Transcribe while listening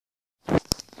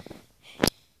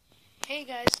Hey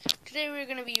guys, today we're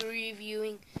going to be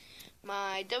reviewing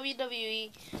my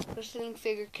WWE wrestling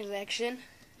figure collection.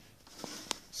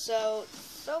 So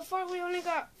far we only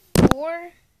got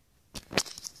 4,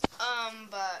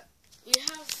 but we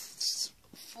have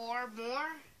 4 more.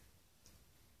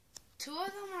 2 of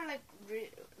them are like,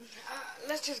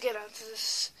 let's just get onto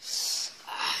this.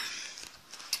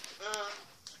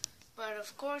 But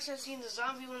of course I've seen the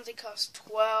zombie ones, they cost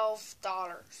 $12.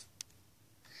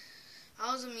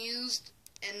 I was amused,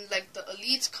 and like the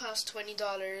elites cost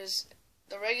 $20,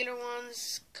 the regular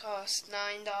ones cost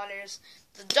 $9,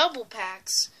 the double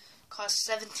packs cost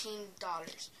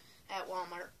 $17 at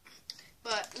Walmart.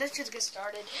 But let's just get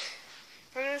started.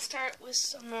 We're gonna start with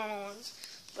some normal ones.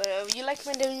 But you like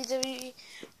my WWE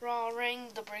Raw ring,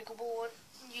 the breakable one?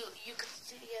 You can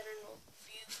see it in the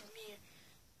view from here.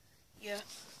 Yeah,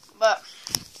 but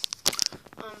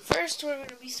first we're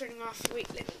gonna be starting off. Wait,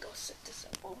 let me go set this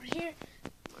up over here.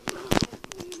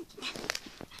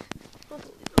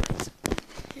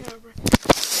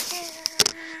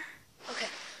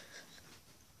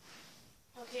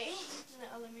 Okay,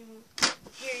 now let me move.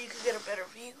 Here you can get a better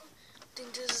view. I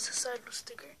think this is the side of the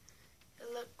sticker.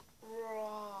 It look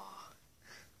raw.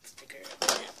 Sticker.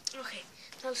 Yeah. Okay,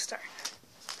 now let's start.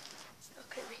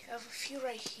 Okay, we have a few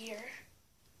right here.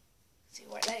 See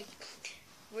what, like,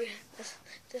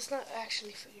 that's not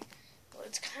actually figured. Well,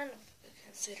 it's kind of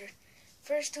considered.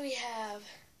 First we have,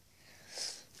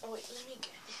 oh wait, let me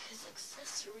get his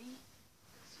accessory.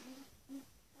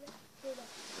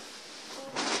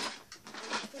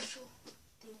 Official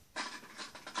thing.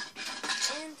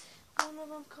 And one of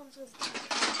them comes with,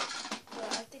 well,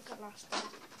 I think I lost it.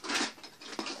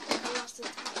 I lost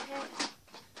it.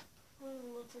 We'll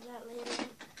look for that later.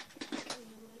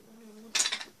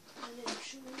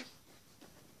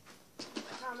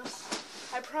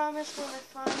 I promise when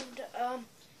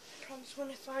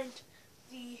I find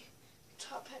the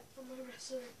top hat for my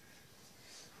wrestler,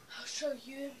 I'll show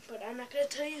you, but I'm not gonna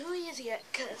tell you who he is yet,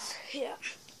 cause yeah.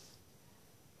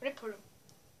 Where'd I put him?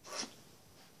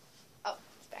 Oh,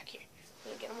 he's back here.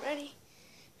 I'm gonna get him ready.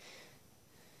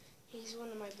 He's one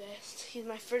of my best. He's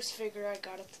my first figure I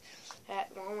got it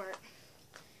at Walmart.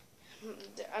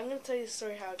 I'm gonna tell you the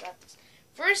story how I got this.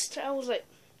 First, I was like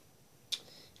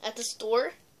at the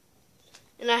store,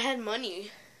 and I had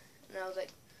money, and I was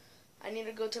like, I need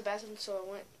to go to the bathroom, so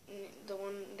I went the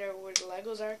one there where the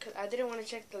Legos are, because I didn't want to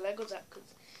check the Legos out because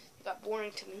it got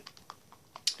boring to me.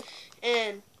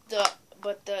 And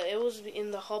it was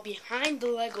in the hall behind the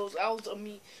Legos. I was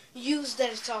amused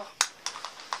that it's all.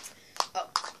 Oh,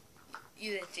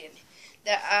 you didn't see any.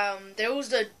 That there was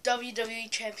the WWE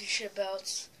Championship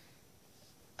belts.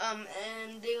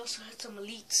 And they also had some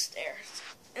elites there,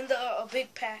 and a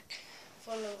big pack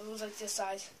full of, it was like this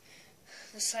size,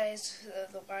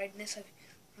 the wideness of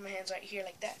my hands right here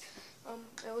like that.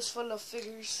 It was full of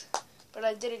figures, but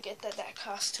I didn't get that. That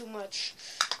cost too much,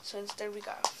 so instead we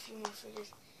got a few more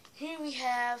figures. Here we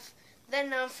have the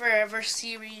Now Forever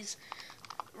series,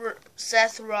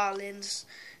 Seth Rollins.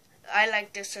 I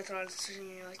like this Seth Rollins. You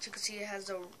know, like you can see, it has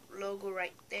the logo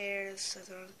right there. Seth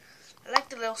Rollins. I like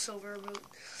the little silver boot.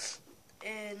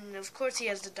 And of course he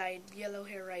has the dyed yellow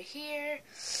hair right here.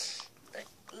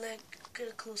 Look, get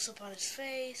a close up on his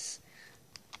face.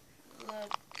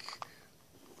 Look.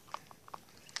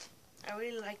 I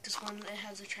really like this one. It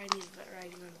has a Chinese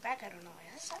writing on the back. I don't know why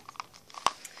that's that.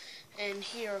 And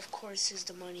here of course is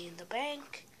the money in the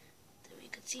bank. There we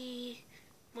could see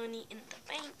money in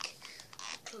the bank.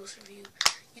 Closer view.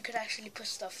 You could actually put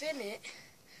stuff in it.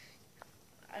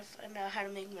 I found out how to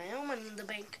make my own money in the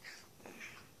bank.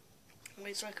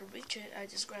 Wait, so I could reach it, I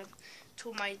just grabbed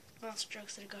 2 of my monster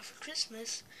trucks that I got for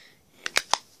Christmas and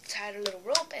tied a little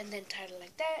rope and then tied it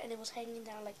like that, and it was hanging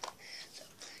down like that. So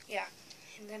yeah,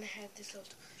 and then I had this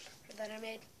little that I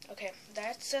made. Okay,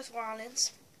 that's Seth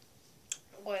Rollins.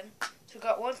 1. So we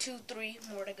got 1, 2, 3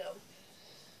 more to go.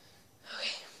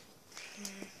 Okay.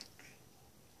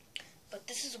 But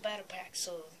this is a battle pack,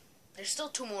 so there's still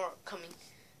 2 more coming.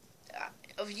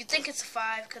 If you think it's a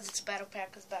 5 because it's a battle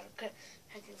pack, because battle pack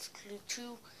include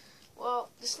 2. Well,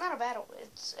 it's not a battle.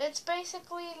 It's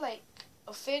basically like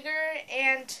a figure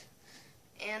and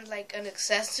like an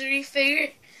accessory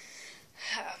figure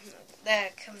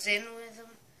that comes in with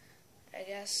them. I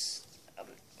guess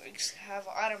we have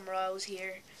Autumn Rose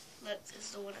here. Look, this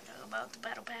is the one I talk about, the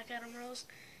battle pack Autumn Rose.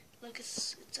 Look, it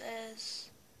says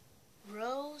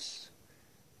Rose.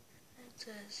 It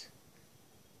says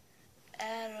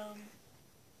Adam,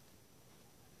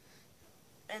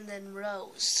 and then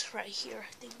Rose right here,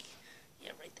 I think.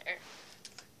 Yeah, right there.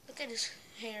 Look at his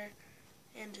hair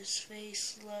and his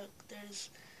face. Look, there's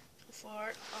so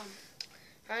far.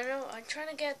 I know. I'm trying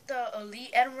to get the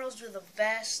Elite Emeralds with a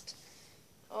vest.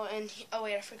 Oh, and oh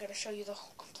wait, I forgot to show you the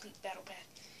whole complete battle pack.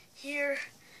 Here,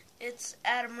 it's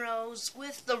Adam Rose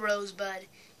with the Rosebud.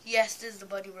 Yes, this is the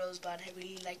Bunny Rosebud. I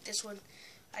really like this one.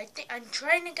 I think I'm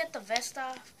trying to get the vest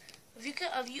off. If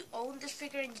you own this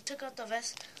figure and you took out the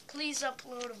vest, please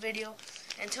upload a video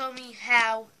and tell me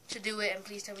how to do it. And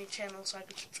please tell me your channel so I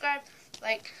can subscribe,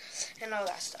 like, and all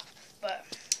that stuff. But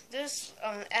this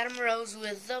Adam Rose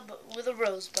with a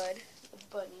Rosebud, the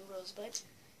Bunny Rosebud.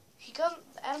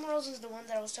 Adam Rose is the one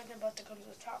that I was talking about that comes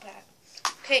with the top hat.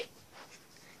 Okay,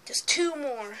 just two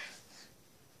more.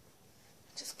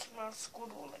 Just came out of school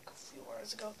like a few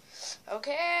hours ago.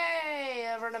 Okay,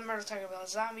 I remember talking about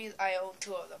zombies. I own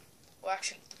two of them. Well,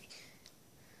 actually three.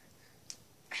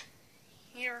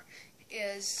 Here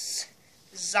is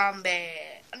Zombie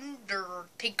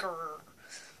Undertaker.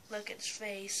 Look at his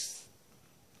face.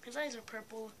 His eyes are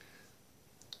purple.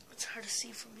 It's hard to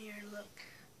see from here. Look.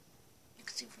 You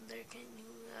can see from there, can't you?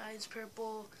 The eyes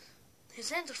purple.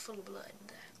 His hands are full of blood.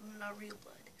 Not real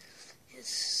blood.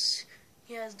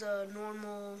 He has the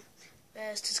normal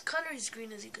vest. His color is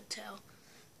green, as you could tell.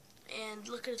 And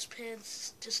look at his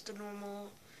pants, just the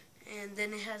normal. And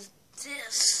then it has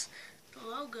this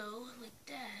logo, like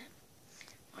that,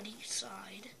 on each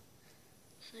side.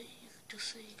 So just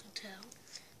so you can tell.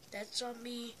 That's on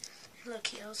me. Look,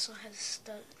 he also has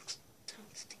tongue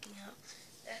sticking out.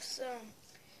 That's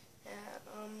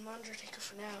Undertaker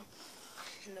for now.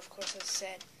 And of course, as I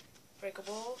said,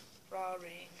 breakable raw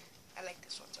ring. I like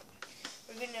this one so much.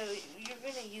 You're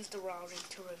gonna use the raw ring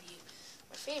to review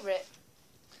my favorite.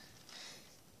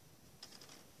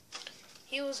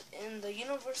 He was in the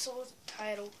Universal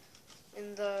title,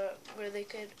 where they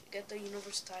could get the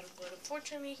Universal title, but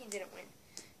unfortunately he didn't win.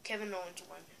 Kevin Owens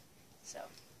won. So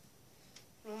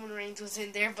Roman Reigns was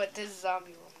in there, but this is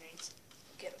zombie Roman Reigns.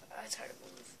 It's hard to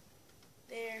move.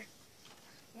 There.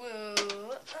 Whoa.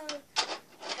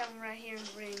 Have him right here in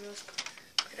the ring. Let's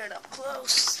put it up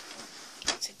close.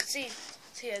 As you can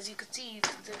see,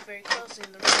 it's very close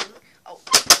in the ring. Oh,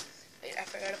 wait, I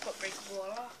forgot to put breakable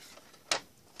off.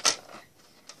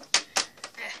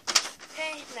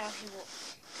 Okay, now he will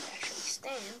actually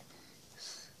stand.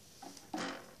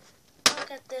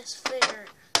 Look at this figure.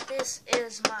 This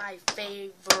is my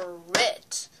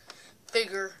favorite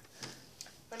figure.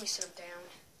 Let me sit him down.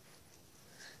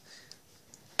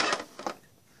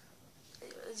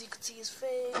 As you can see his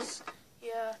face,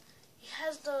 yeah, he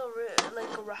has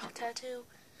like a rock tattoo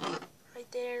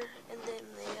right there, and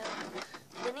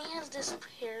then he has this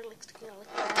hair like sticking out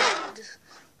like that, this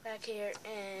back hair,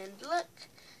 and look,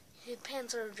 his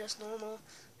pants are just normal.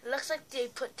 It looks like they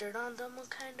put dirt on them,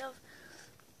 kind of.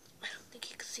 I don't think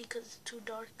you can see because it's too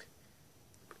dark.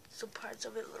 Some parts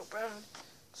of it a little brown.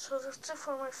 So that's it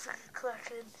for my figure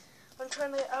collection.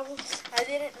 I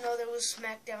didn't know there was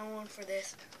SmackDown one for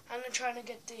this. I'm trying to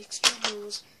get the Extreme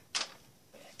Rules.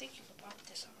 Wait, I think you can pop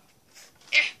this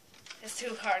off. It's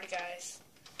too hard, guys.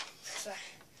 I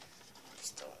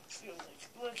just don't feel like.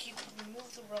 Look, you can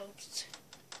remove the ropes.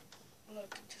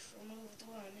 Look, just remove the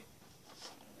one.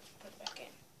 Put it back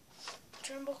in.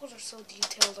 Turnbuckles are so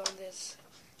detailed on this.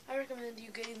 I recommend you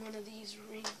getting one of these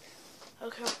rings.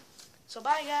 Okay. So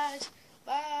bye, guys.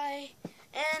 Bye.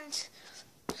 And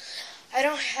I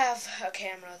don't have a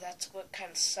camera. That's what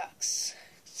kind of sucks.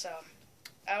 So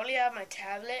I only have my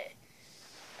tablet.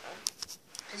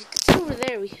 As you can see over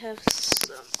there, we have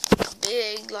some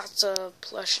lots of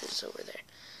plushes over there.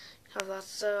 We have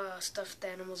lots of stuffed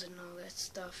animals and all that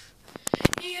stuff.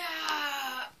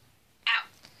 Yeah. Ow.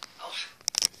 Oh.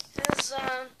 This,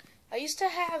 I used to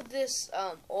have this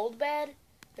old bed.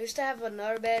 I used to have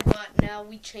another bed, but now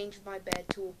we changed my bed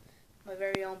to my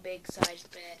very own big size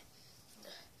bed.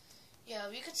 Yeah,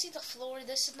 you can see the floor.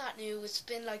 This is not new. It's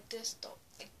been like this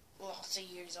like lots of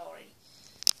years already.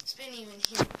 It's been even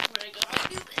here where I got my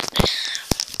new bed.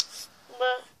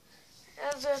 But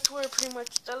as that's where pretty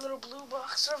much that little blue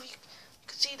box over you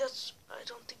can see that's. I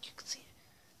don't think you can see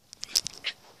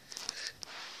it.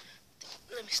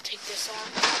 Let me take this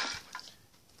out.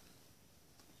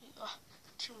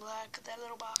 Too black. That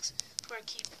little box where I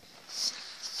keep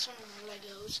some of my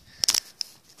Legos.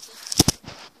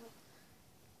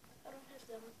 I don't have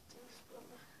that much things, but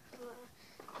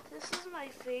this is my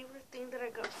favorite thing that I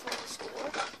got from the store.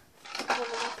 One of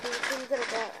my favorite things that I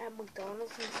got at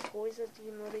McDonald's and toys. As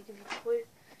you know, they give you toys.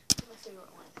 My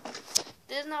favorite one.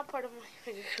 This is not part of my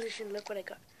figure collection. Look what I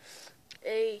got.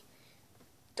 A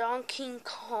Donkey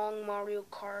Kong Mario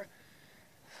Kart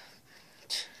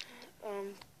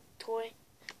toy.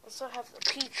 Also have the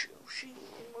Peach Yoshi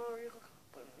and Mario,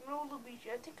 but no Luigi.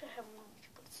 I think I have Luigi,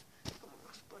 but it's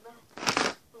but no.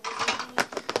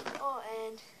 Luigi.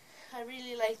 and I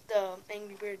really like the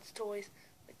Angry Birds toys.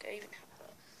 Like I even have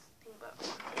a thing about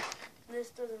this.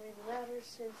 Doesn't really matter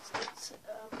since it's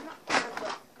not part of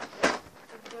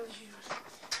the WWs.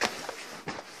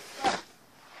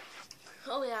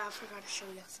 Oh yeah, I forgot to show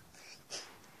you.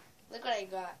 Look what I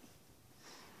got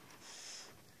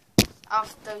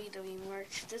off WWE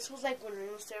merch. This was like when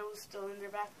Rimster was still in there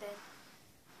back then.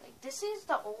 Like this is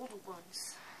the old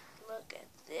ones. Look at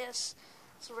this.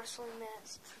 It's a wrestling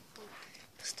mask.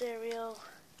 Stereo.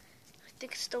 I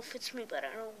think it still fits me, but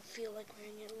I don't feel like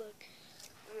wearing it. Look.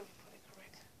 I'm gonna put it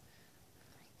correct.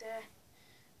 Like that.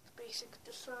 Basic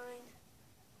design.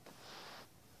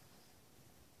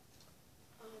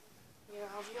 Yeah,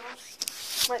 I'll be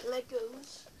honest. My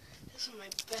Legos. This is my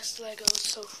best Legos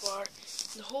so far.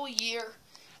 The whole year.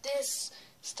 This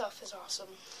stuff is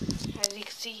awesome. As you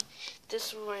can see,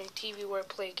 this is my TV where I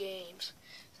play games.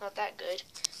 It's not that good.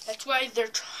 That's why they're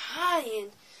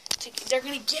trying to. They're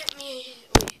gonna get me.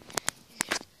 Wait.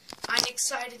 I'm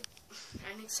excited.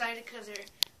 I'm excited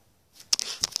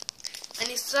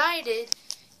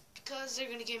because they're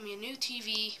gonna give me a new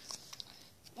TV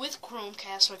with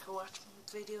Chromecast so I can watch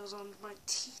videos on my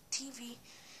TV.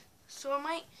 So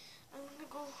I'm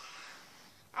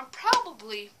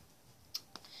probably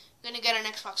gonna get an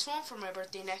Xbox One for my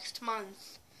birthday next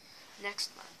month.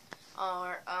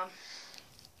 Or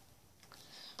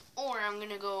I'm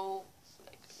gonna go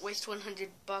waste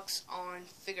 $100 on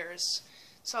figures.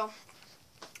 So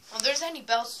if there's any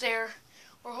belts there,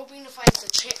 we're hoping to find the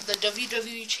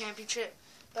WWE Championship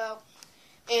belt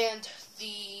and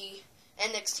the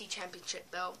NXT Championship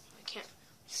belt. I can't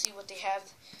see what they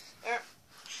have there.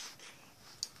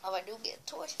 Oh, I do get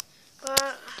toys. But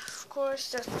of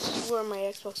course, that's where my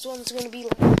Xbox One's gonna be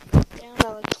down. I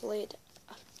like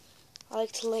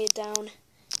to lay it down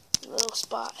in a little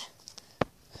spot.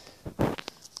 Oh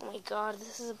my God,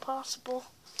 this is impossible.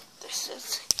 This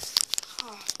is.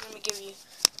 Oh, let me give you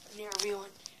a near view.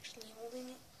 I'm actually holding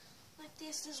it like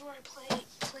this. This is where I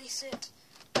place it.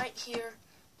 Right here.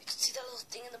 You can see that little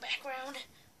thing in the background.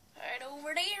 Right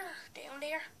over there. Down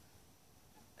there.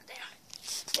 Down.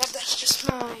 Yeah, that's just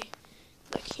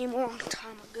that came a long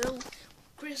time ago.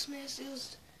 Christmas, it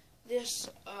was this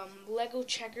Lego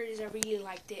checkers. I really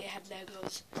liked it. It had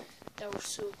Legos that were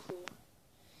so cool.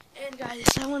 And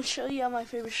guys, I want to show you my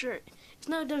favorite shirt. It's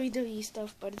not WWE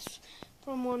stuff, but it's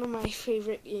from one of my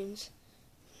favorite games.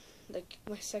 Like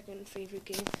my second favorite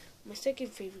game. My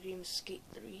second favorite game is Skate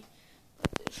 3.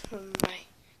 But it's from my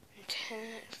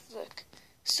look,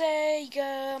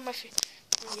 Sega. My favorite.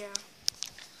 Yeah.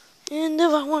 And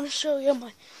if I want to show you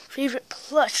my favorite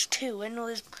plush too. I know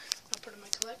this is not part of my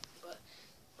collection, but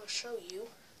I'll show you.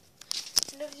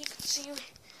 And if you can see,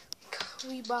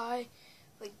 we buy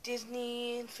like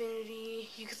Disney, Infinity.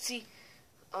 You can see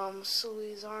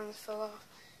Sully's arm fell off.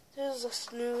 This is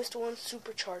the newest one,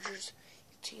 Superchargers.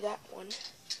 You can see that one.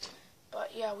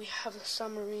 But yeah, we have the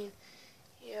submarine.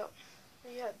 Yep.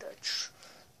 We had the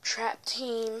trap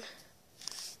team,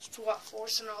 SWAT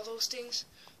force, and all those things.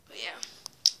 But yeah.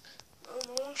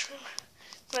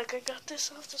 Like I got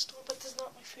this off the store, but this is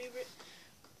not my favorite.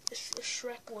 It's the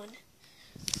Shrek one.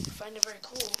 I find it very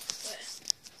cool. But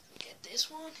get this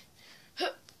one.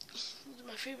 This is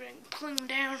my favorite. I can pull him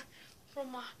down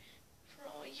from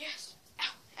yes.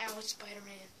 Ow, ow, it's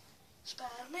Spider-Man.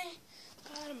 Spider-Man,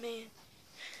 Spider-Man.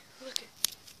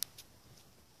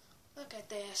 Look at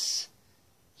this.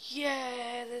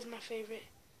 Yeah, this is my favorite.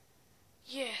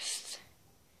 Yes,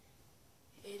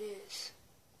 it is.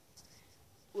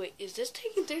 Wait, is this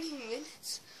taking 30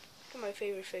 minutes? Look at my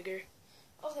favorite figure.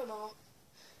 Of them all.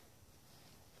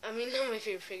 I mean, not my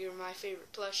favorite figure, my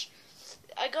favorite plush.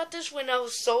 I got this when I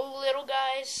was so little,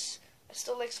 guys. I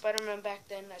still like Spider-Man back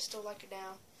then. I still like it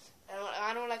now.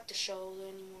 I don't like the shows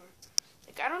anymore.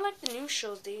 Like, I don't like the new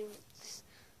shows.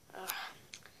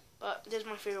 But this is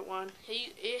my favorite one.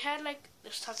 It had, like,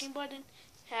 this tucking button.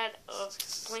 Had a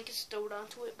blanket stowed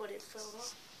onto it, but it fell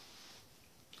off.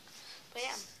 But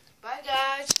yeah. Bye,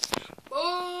 guys.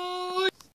 Bye.